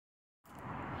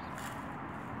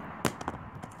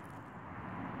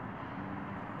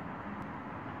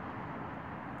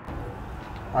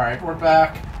Alright, we're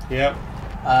back. Yep.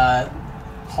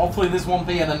 Hopefully this won't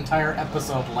be an entire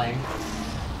episode length.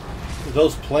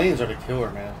 Those planes are the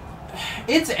killer, man.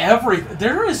 It's everything.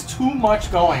 There is too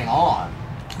much going on.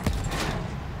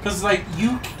 Because, like,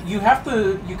 you have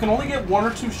to... You can only get 1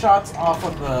 or 2 shots off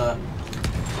of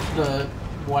the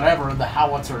whatever, the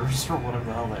howitzers, or whatever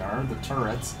the hell they are, the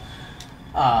turrets.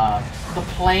 The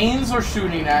planes are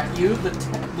shooting at you.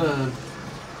 I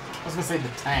was gonna say the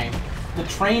tank. The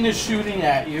train is shooting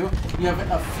at you. You have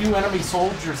a few enemy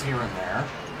soldiers here and there.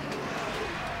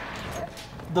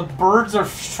 The birds are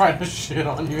trying to shit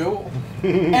on you.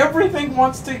 Everything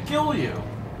wants to kill you.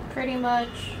 Pretty much.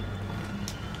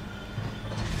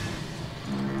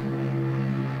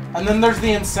 And then there's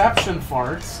the Inception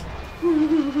farts.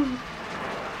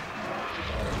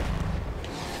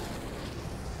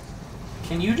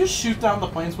 Can you just shoot down the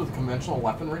planes with conventional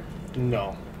weaponry?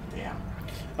 No. Damn.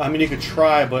 I mean, you could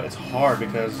try, but it's hard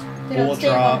because They don't bullet stay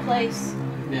in drop. one place.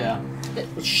 Yeah.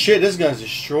 Shit, this gun's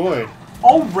destroyed.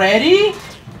 Already?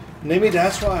 Maybe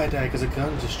that's why I died, because the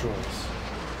gun destroys.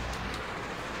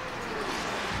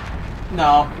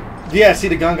 No. Yeah, see,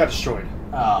 the gun got destroyed.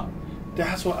 Oh.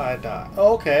 That's why I died.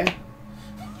 Oh, okay.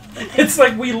 It's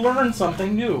like we learn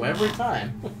something new every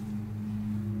time.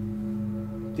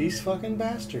 These fucking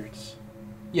bastards.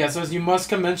 Yeah, it says you must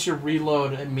commence your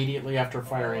reload immediately after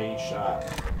firing a shot.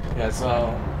 Yeah,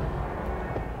 so...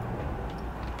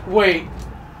 Wait.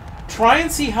 Try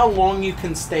and see how long you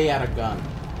can stay at a gun.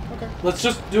 Okay. Let's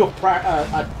just do a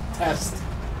test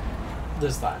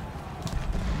this time.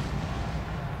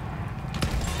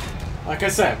 Like I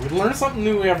said, we learn something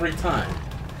new every time.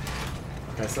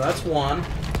 Okay, so that's 1.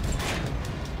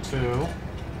 2.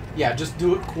 Yeah, just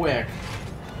do it quick.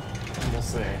 And we'll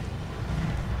see.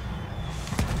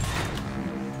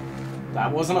 That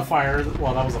wasn't a fire.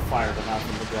 Well, that was a fire, but not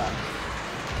from the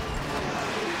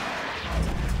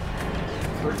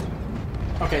gun.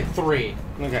 Okay, 3.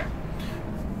 Okay.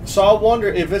 So I wonder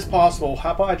if it's possible,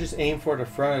 how about I just aim for the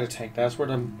front of the tank? That's where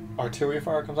the artillery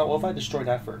fire comes out. What if I destroy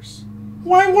that first?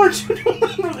 Why weren't you doing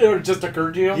that? It just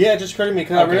occurred to you? Yeah, it just occurred to me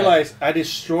because Okay. I realized I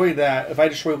destroyed that. If I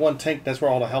destroy one tank, that's where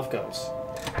all the health goes.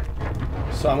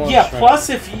 So I'm gonna Yeah, destroy plus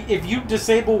if you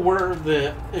disable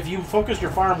if you focus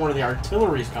your fire on where the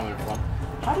artillery's coming from,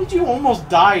 how did you almost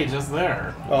die just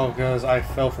there? Oh, because I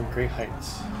fell from great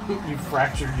heights. You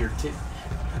fractured your teeth.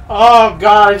 Oh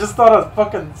god, I just thought of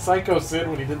fucking Psycho Sid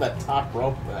when he did that top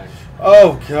rope thing.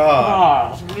 Oh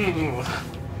god. Oh,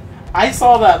 I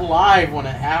saw that live when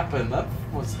it happened. That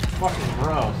was fucking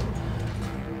gross.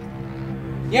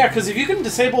 Yeah, because if you can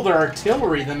disable their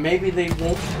artillery, then maybe they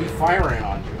won't be firing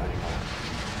on you anymore.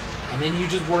 And then you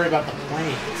just worry about the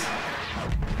planes.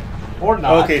 Or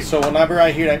not. Okay, so whenever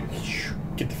I hear that,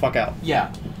 get the fuck out.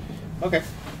 Yeah. Okay.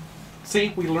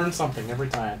 See, we learn something every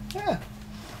time. Yeah.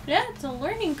 Yeah, it's a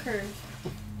learning curve.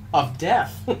 Of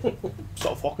death.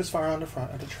 So focus fire on the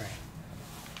front of the train.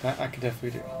 That I could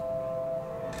definitely do.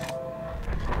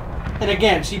 And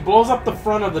again, she blows up the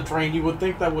front of the train. You would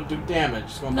think that would do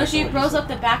damage. No, she blows up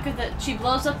the back of the. She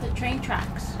blows up the train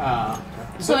tracks.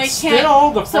 So but it still,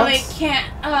 can't. the So it front's-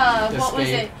 can't. What was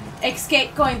it?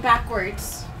 Escape going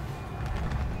backwards.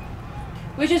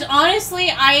 Which is honestly,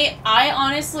 I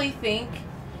honestly think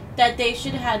that they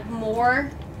should have had more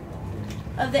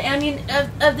of the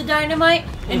of the dynamite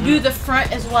and do the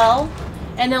front as well,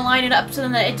 and then line it up so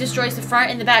that it destroys the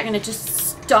front and the back, and it just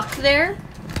stuck there.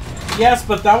 Yes,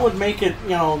 but that would make it,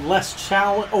 less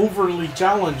overly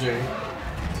challenging.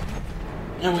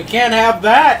 And we can't have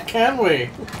that, can we?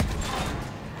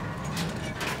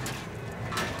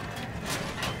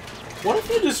 What if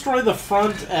you destroy the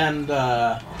front and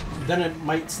then it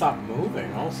might stop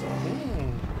moving also?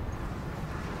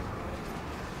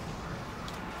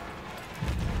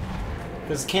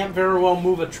 Because can't very well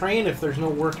move a train if there's no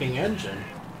working engine.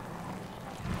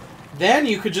 Then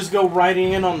you could just go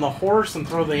riding in on the horse and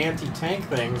throw the anti-tank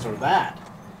things, or that.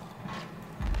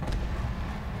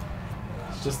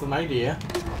 It's just an idea.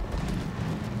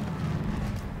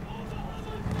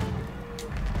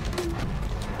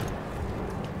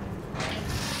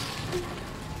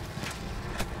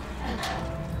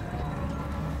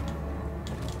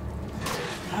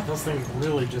 God, those things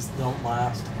really just don't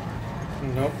last.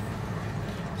 Nope.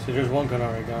 See, there's one gun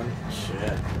already gone.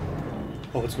 Shit.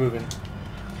 Oh, it's moving.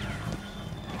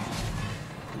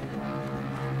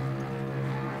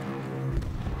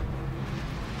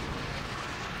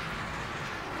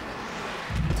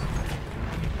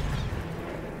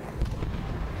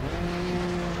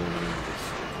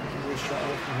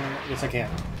 Yes, I can.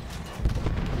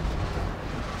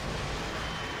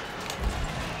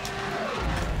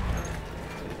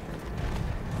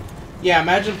 Yeah,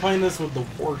 imagine playing this with the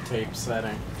war tape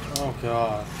setting. Oh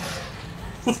god.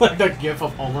 It's like that gif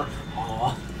of Homer.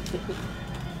 Aw.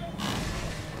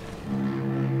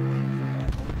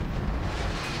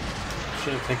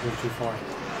 Should have taken it too far.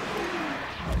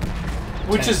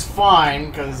 Which is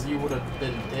fine, because you would have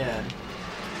been dead.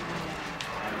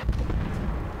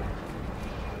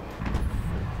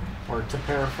 Or to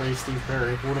paraphrase Steve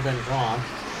Perry, would have been gone.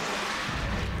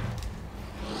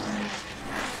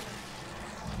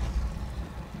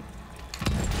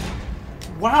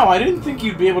 Wow, I didn't think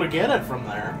you'd be able to get it from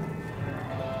there.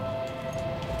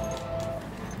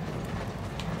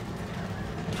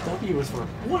 W is for...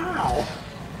 Wow!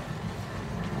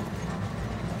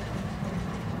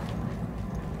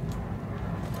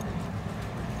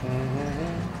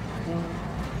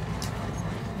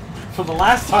 For the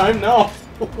last time, no.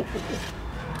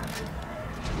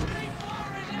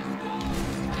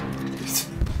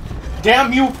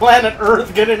 Damn you, planet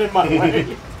Earth, getting in my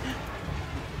way.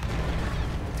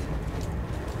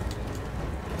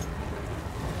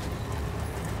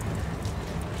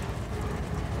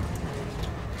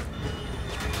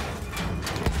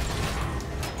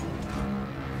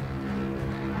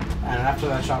 And after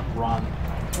that shot, run.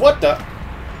 What the?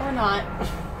 Or not.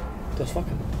 Those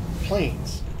fucking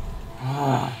planes.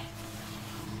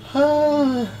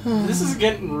 This is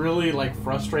getting really like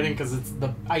frustrating because it's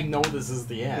the. I know this is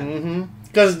the end. Mm-hmm.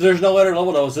 Because there's no other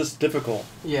level that was this difficult.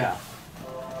 Yeah.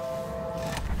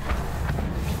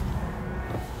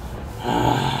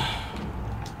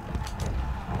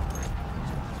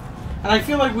 And I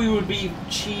feel like we would be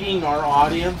cheating our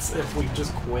audience if we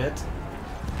just quit.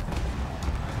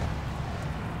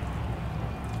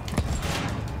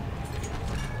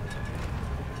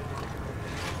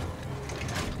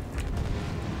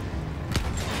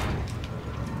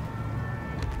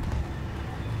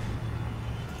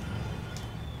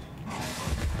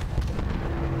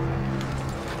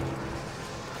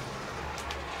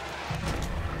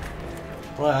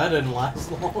 Well, that didn't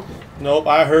last long. Nope,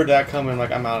 I heard that coming, like,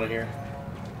 I'm out of here.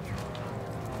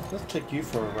 Let's take you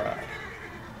for a ride.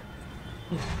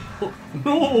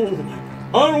 No!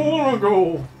 I don't want to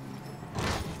go!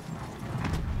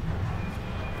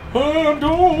 I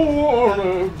don't want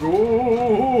to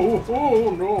go!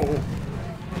 Oh, no.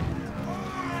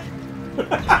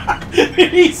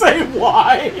 Did he say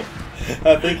why?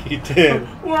 I think he did.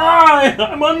 Why?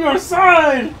 I'm on your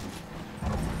side!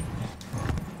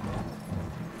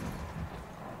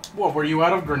 What, were you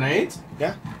out of grenades?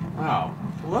 Yeah. Oh.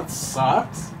 Well, that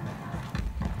sucks.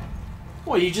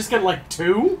 What, you just get like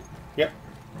 2? Yep.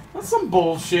 That's some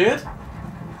bullshit.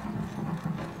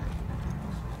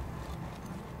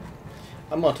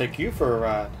 I'm gonna take you for a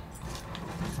ride.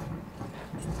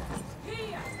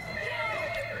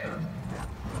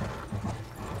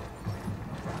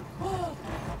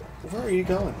 Where are you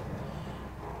going?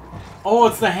 Oh,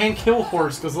 it's the Hank Hill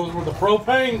horse, because those were the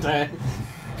propane tanks.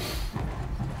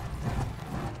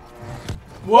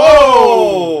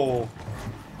 Whoa!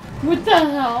 What the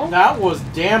hell? That was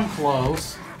damn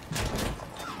close.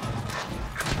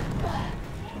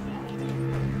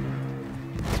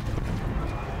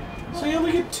 So you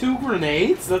only get 2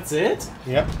 grenades? That's it?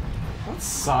 Yep. That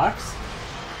sucks.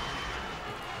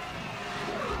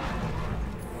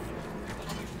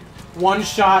 One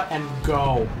shot and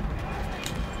go.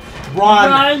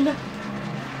 Run! Run!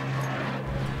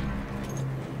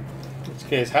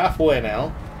 Okay, it's halfway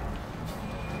now.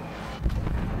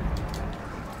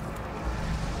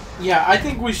 Yeah, I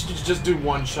think we should just do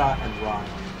 1 shot and run.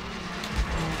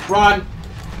 Run!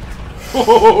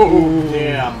 Oh,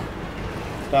 damn.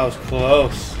 That was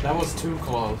close. That was too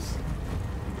close.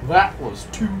 That was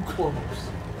too close.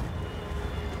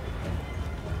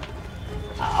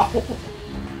 Ow.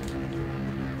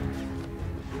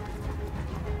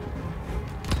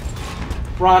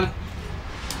 Run.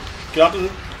 Get out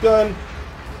the gun.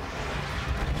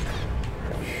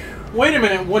 Wait a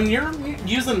minute, when you're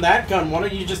using that gun, why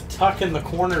don't you just tuck in the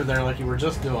corner there like you were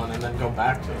just doing and then go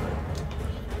back to it?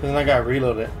 And then I got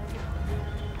reloaded.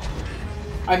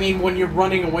 I mean, when you're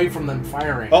running away from them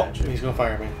firing Oh, at you. he's gonna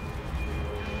fire me.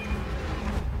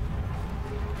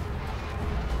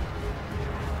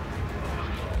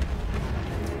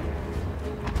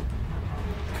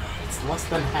 It's less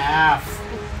than half.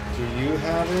 Do you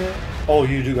have it? Oh,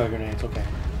 you do got grenades. Okay.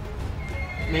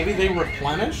 Maybe they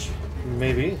replenish?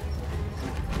 Maybe.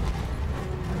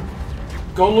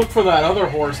 Go look for that other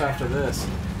horse after this.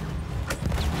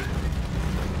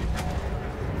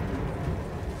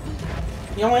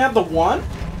 You only have the 1?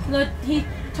 No, he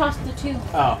tossed the 2.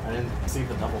 Oh, I didn't see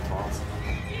the double toss.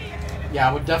 Yeah,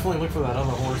 I would definitely look for that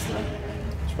other horse then.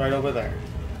 It's right over there.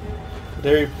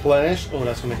 They replenish. Oh,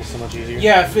 that's gonna make it so much easier.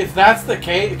 Yeah, if that's the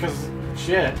case, because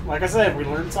shit, like I said, we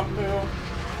learn something new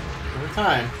every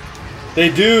time. They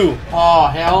do. Oh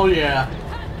hell yeah!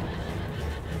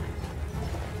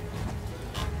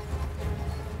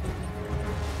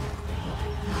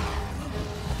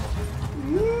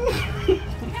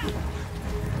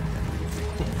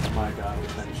 Oh my god,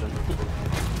 attention.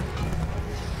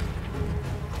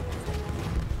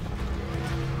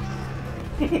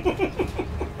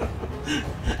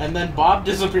 And then Bob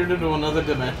disappeared into another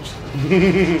dimension.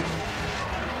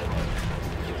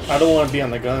 I don't want to be on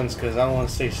the guns because I don't want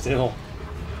to stay still.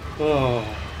 Oh.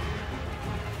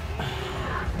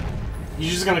 You're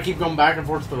just gonna keep going back and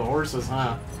forth to the horses,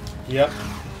 huh? Yep.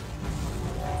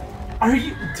 Are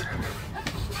you...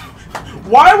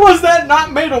 Why was that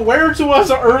not made aware to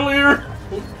us earlier?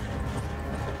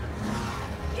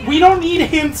 We don't need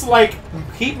hints like,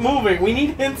 keep moving. We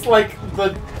need hints like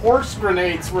the horse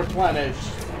grenades replenish.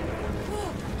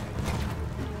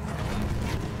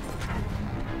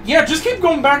 Yeah, just keep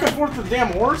going back and forth with the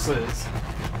damn horses.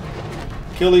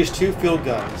 Kill these 2 field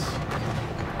guns.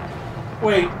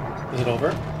 Wait, Is it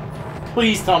over?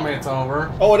 please tell me it's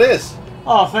over. Oh, it is.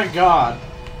 Oh, thank God.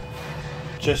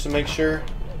 Just to make sure.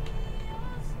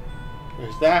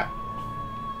 There's that.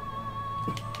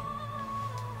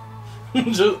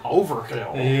 Just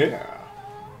overkill. Yeah.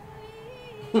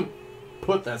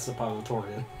 Put that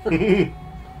suppository in.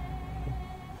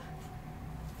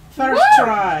 First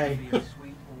try. Be a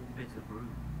sweet or bitter brew.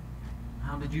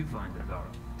 How did you find it, Laura?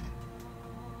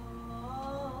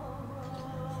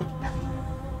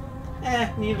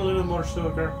 Need a little more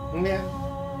sugar. Yeah.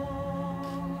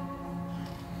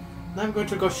 I'm going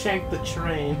to go shank the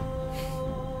train.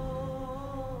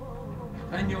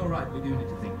 And you're right, we do need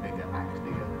to think bigger, act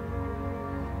bigger.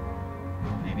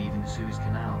 Maybe even the Suez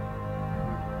Canal.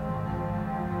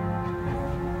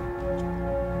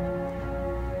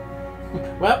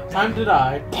 Well, time to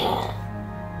die.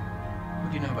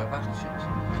 What do you know about battleships?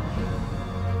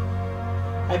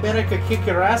 I bet I could kick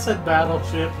your ass at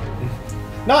Battleship.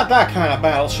 Not that kind of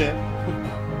battleship.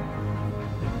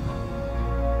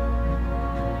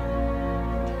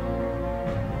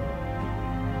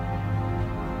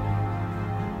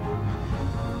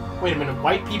 Wait a minute,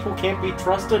 white people can't be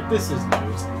trusted? This is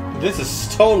news. This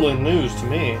is totally news to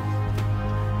me.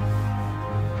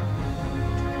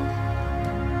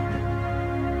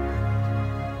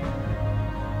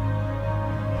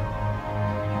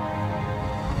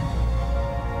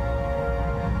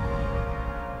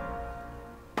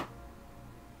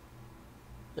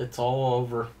 It's all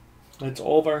over. It's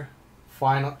over.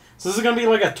 Final. So this is gonna be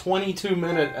like a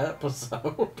 22-minute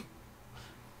episode.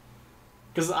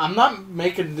 Because I'm not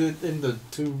making it into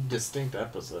 2 distinct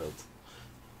episodes.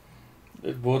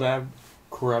 Will that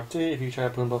corrupt it if you try to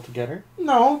put them both together?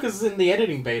 No, because in the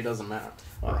editing bay it doesn't matter.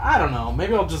 Or, I don't know.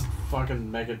 Maybe I'll just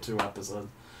fucking make it 2 episodes.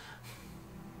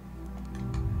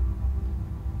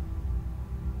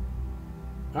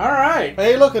 Alright.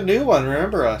 Hey, look, a new one.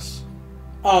 Remember us.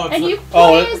 Oh, it's And the- you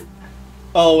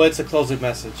Oh, play as it's a closing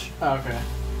message. okay.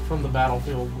 From the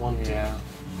Battlefield 1. Yeah.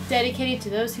 dedicated to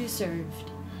those who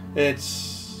served.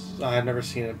 It's... I've never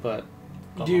seen it, but...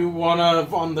 Do you want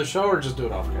to on the show or just do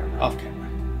it off camera? Off camera.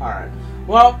 Alright.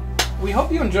 Well, we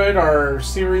hope you enjoyed our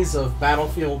series of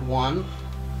Battlefield 1.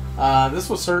 This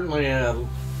was certainly a...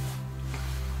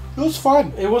 It was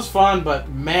fun. It was fun, but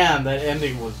man, that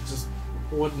ending was just...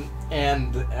 wouldn't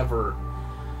end ever.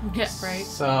 Yeah, right.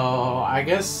 So, I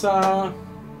guess,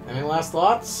 any last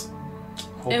thoughts?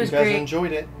 Hope It was you guys great.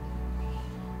 enjoyed it.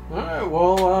 Alright,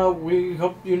 well, we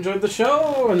hope you enjoyed the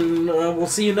show, and we'll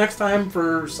see you next time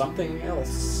for something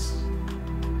else.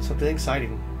 Something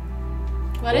exciting.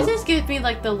 Why does this give me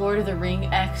like the Lord of the Ring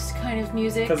X kind of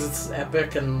music? Because it's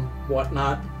epic and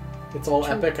whatnot. It's all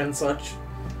True. epic and such.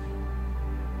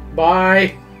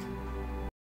 Bye!